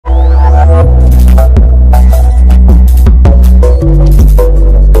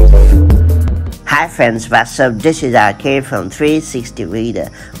friends, what's up? This is Arcade from 360 Reader.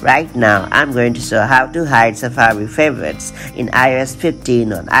 Right now I'm going to show how to hide Safari favorites in iOS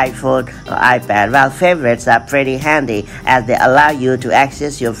 15 on iPhone or iPad. Well, favorites are pretty handy as they allow you to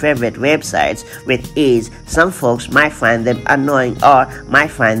access your favorite websites with ease. Some folks might find them annoying or might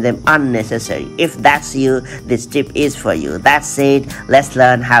find them unnecessary. If that's you, this tip is for you. That said, let's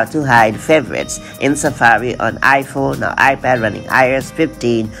learn how to hide favorites in Safari on iPhone or iPad running iOS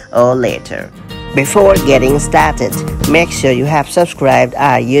 15 or later. Before getting started, make sure you have subscribed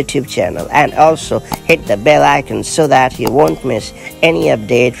our YouTube channel and also hit the bell icon so that you won't miss any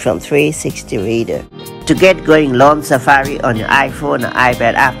update from 360 Reader. To get going, launch Safari on your iPhone or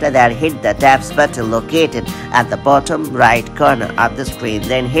iPad. After that, hit the tabs button located at the bottom right corner of the screen.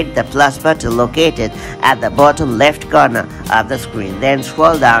 Then hit the plus button located at the bottom left corner of the screen. Then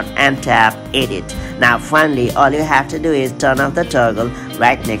scroll down and tap Edit. Now finally, all you have to do is turn off the toggle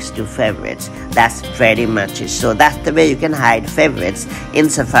right next to favorites. That's pretty much it. So that's the way you can hide favorites in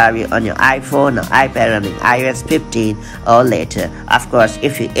Safari on your iPhone or iPad running iOS 15 or later. Of course,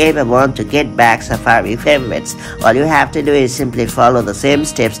 if you ever want to get back Safari favorites, all you have to do is simply follow the same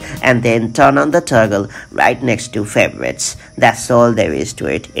steps and then turn on the toggle right next to favorites. That's all there is to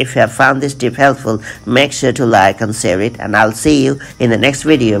it. If you have found this tip helpful, make sure to like and share it, and I'll see you in the next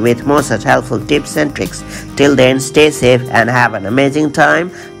video with more such helpful tips and tricks. Till then, stay safe and have an amazing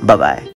time. Bye bye.